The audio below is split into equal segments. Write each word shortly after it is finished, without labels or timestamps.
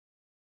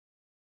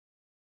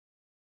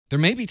There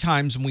may be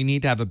times when we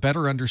need to have a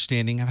better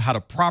understanding of how to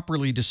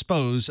properly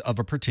dispose of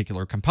a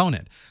particular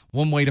component.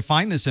 One way to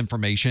find this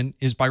information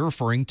is by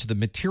referring to the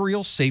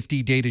Material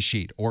Safety Data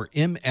Sheet, or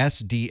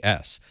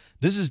MSDS.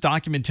 This is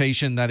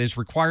documentation that is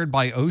required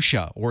by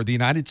OSHA, or the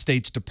United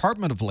States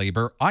Department of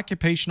Labor,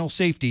 Occupational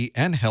Safety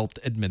and Health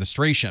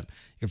Administration.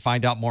 You can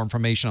find out more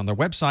information on their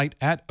website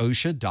at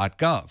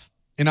osha.gov.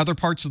 In other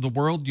parts of the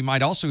world, you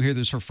might also hear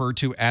this referred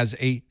to as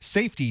a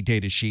safety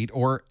data sheet,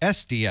 or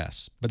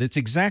SDS, but it's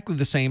exactly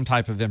the same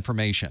type of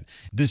information.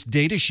 This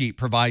data sheet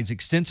provides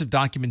extensive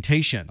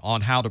documentation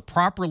on how to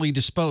properly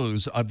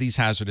dispose of these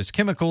hazardous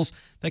chemicals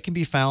that can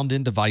be found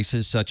in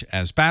devices such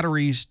as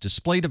batteries,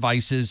 display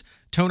devices,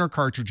 toner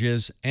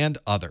cartridges, and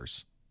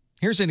others.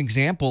 Here's an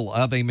example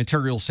of a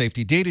material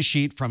safety data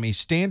sheet from a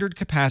standard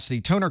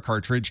capacity toner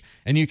cartridge,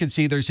 and you can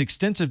see there's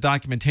extensive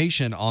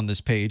documentation on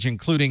this page,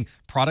 including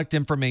product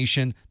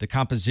information, the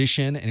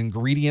composition and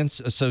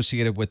ingredients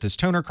associated with this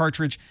toner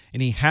cartridge,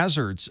 any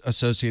hazards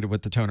associated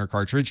with the toner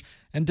cartridge,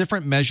 and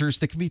different measures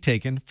that can be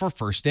taken for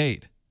first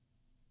aid.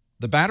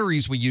 The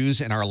batteries we use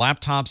in our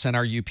laptops and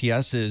our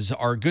UPSs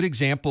are good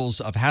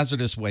examples of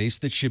hazardous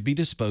waste that should be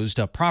disposed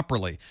of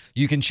properly.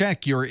 You can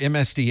check your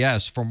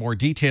MSDS for more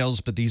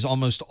details, but these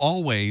almost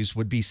always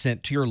would be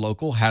sent to your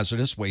local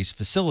hazardous waste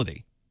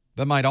facility.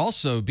 That might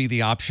also be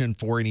the option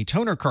for any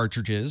toner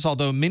cartridges,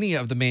 although many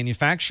of the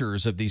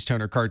manufacturers of these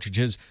toner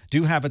cartridges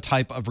do have a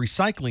type of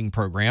recycling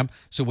program,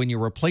 so when you're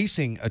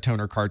replacing a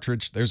toner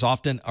cartridge, there's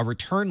often a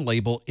return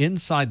label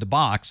inside the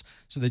box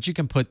so that you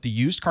can put the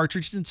used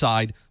cartridge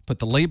inside, put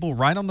the label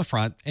right on the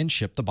front, and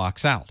ship the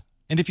box out.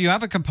 And if you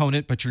have a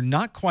component but you're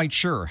not quite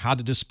sure how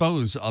to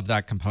dispose of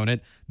that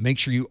component, make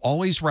sure you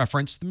always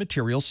reference the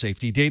Material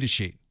Safety Data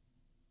Sheet.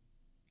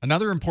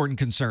 Another important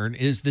concern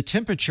is the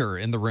temperature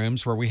in the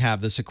rooms where we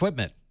have this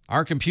equipment.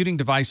 Our computing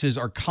devices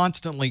are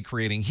constantly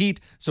creating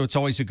heat, so it's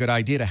always a good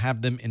idea to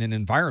have them in an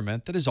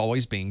environment that is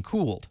always being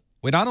cooled.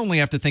 We not only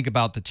have to think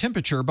about the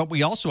temperature, but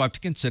we also have to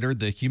consider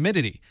the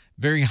humidity.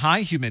 Very high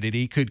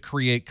humidity could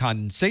create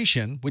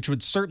condensation, which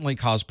would certainly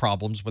cause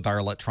problems with our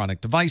electronic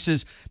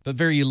devices, but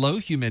very low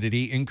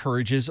humidity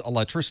encourages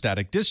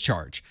electrostatic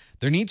discharge.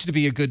 There needs to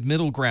be a good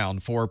middle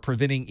ground for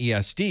preventing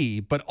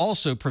ESD, but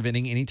also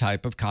preventing any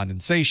type of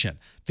condensation.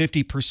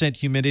 50%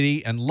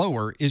 humidity and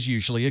lower is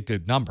usually a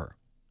good number.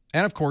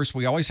 And of course,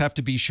 we always have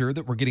to be sure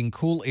that we're getting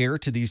cool air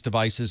to these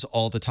devices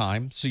all the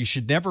time, so you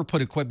should never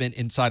put equipment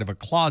inside of a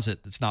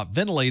closet that's not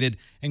ventilated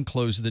and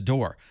close the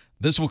door.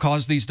 This will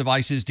cause these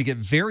devices to get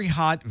very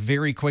hot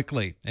very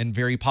quickly and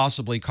very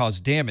possibly cause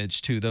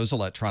damage to those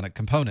electronic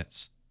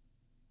components.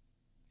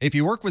 If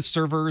you work with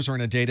servers or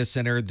in a data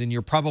center, then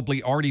you're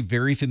probably already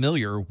very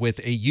familiar with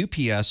a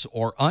UPS,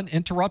 or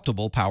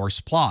uninterruptible power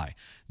supply.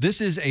 This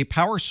is a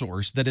power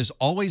source that is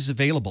always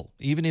available.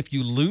 Even if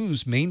you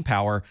lose main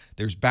power,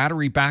 there's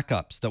battery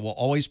backups that will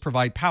always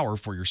provide power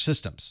for your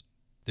systems.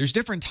 There's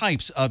different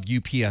types of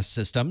UPS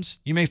systems.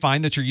 You may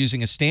find that you're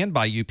using a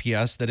standby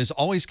UPS that is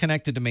always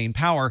connected to main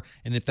power,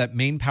 and if that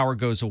main power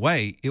goes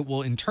away, it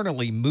will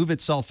internally move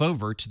itself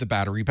over to the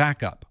battery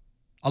backup.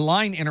 A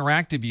line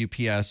interactive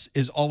UPS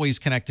is always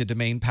connected to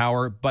main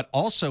power, but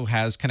also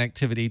has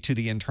connectivity to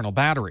the internal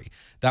battery.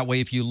 That way,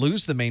 if you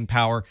lose the main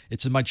power,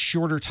 it's a much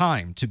shorter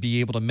time to be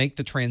able to make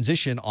the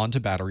transition onto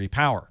battery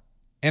power.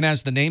 And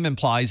as the name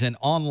implies, an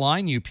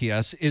online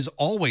UPS is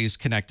always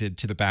connected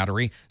to the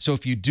battery, so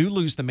if you do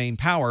lose the main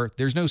power,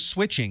 there's no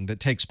switching that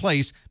takes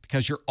place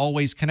because you're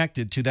always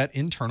connected to that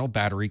internal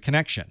battery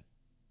connection.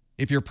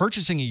 If you're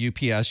purchasing a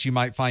UPS, you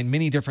might find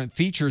many different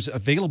features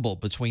available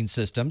between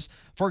systems.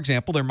 For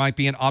example, there might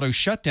be an auto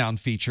shutdown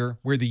feature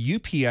where the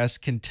UPS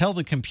can tell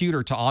the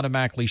computer to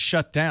automatically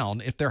shut down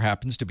if there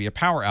happens to be a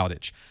power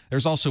outage.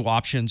 There's also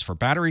options for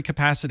battery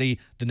capacity,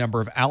 the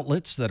number of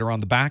outlets that are on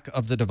the back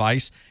of the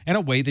device, and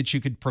a way that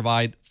you could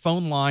provide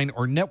phone line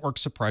or network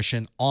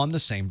suppression on the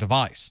same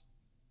device.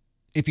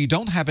 If you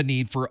don't have a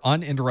need for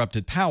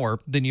uninterrupted power,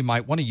 then you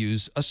might want to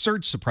use a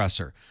surge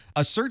suppressor.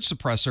 A surge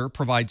suppressor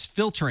provides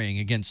filtering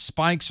against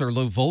spikes or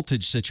low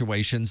voltage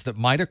situations that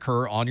might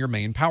occur on your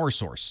main power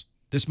source.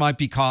 This might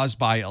be caused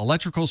by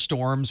electrical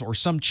storms or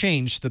some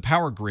change to the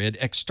power grid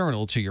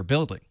external to your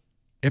building.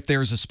 If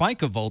there's a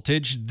spike of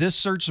voltage, this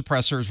surge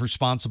suppressor is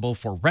responsible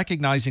for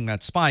recognizing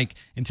that spike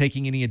and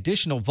taking any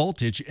additional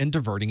voltage and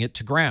diverting it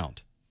to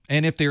ground.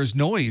 And if there's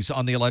noise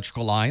on the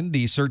electrical line,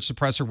 the surge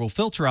suppressor will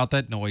filter out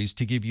that noise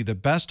to give you the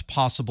best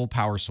possible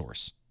power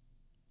source.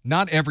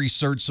 Not every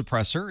surge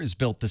suppressor is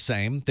built the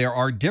same. There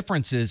are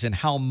differences in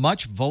how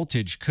much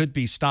voltage could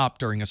be stopped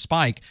during a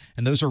spike,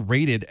 and those are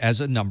rated as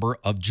a number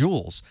of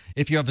joules.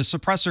 If you have a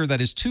suppressor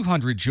that is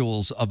 200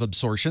 joules of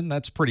absorption,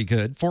 that's pretty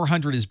good.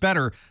 400 is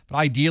better, but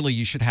ideally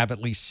you should have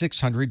at least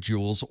 600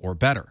 joules or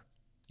better.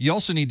 You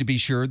also need to be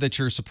sure that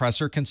your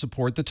suppressor can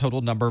support the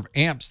total number of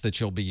amps that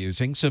you'll be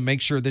using, so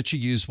make sure that you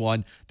use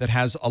one that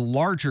has a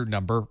larger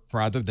number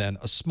rather than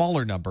a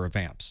smaller number of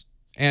amps.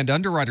 And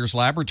Underwriters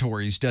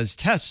Laboratories does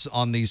tests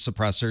on these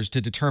suppressors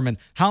to determine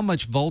how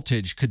much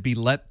voltage could be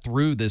let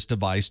through this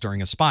device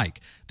during a spike.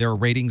 There are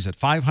ratings at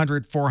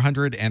 500,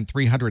 400, and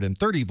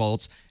 330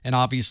 volts, and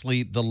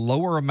obviously the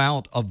lower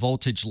amount of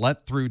voltage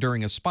let through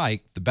during a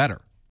spike, the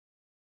better.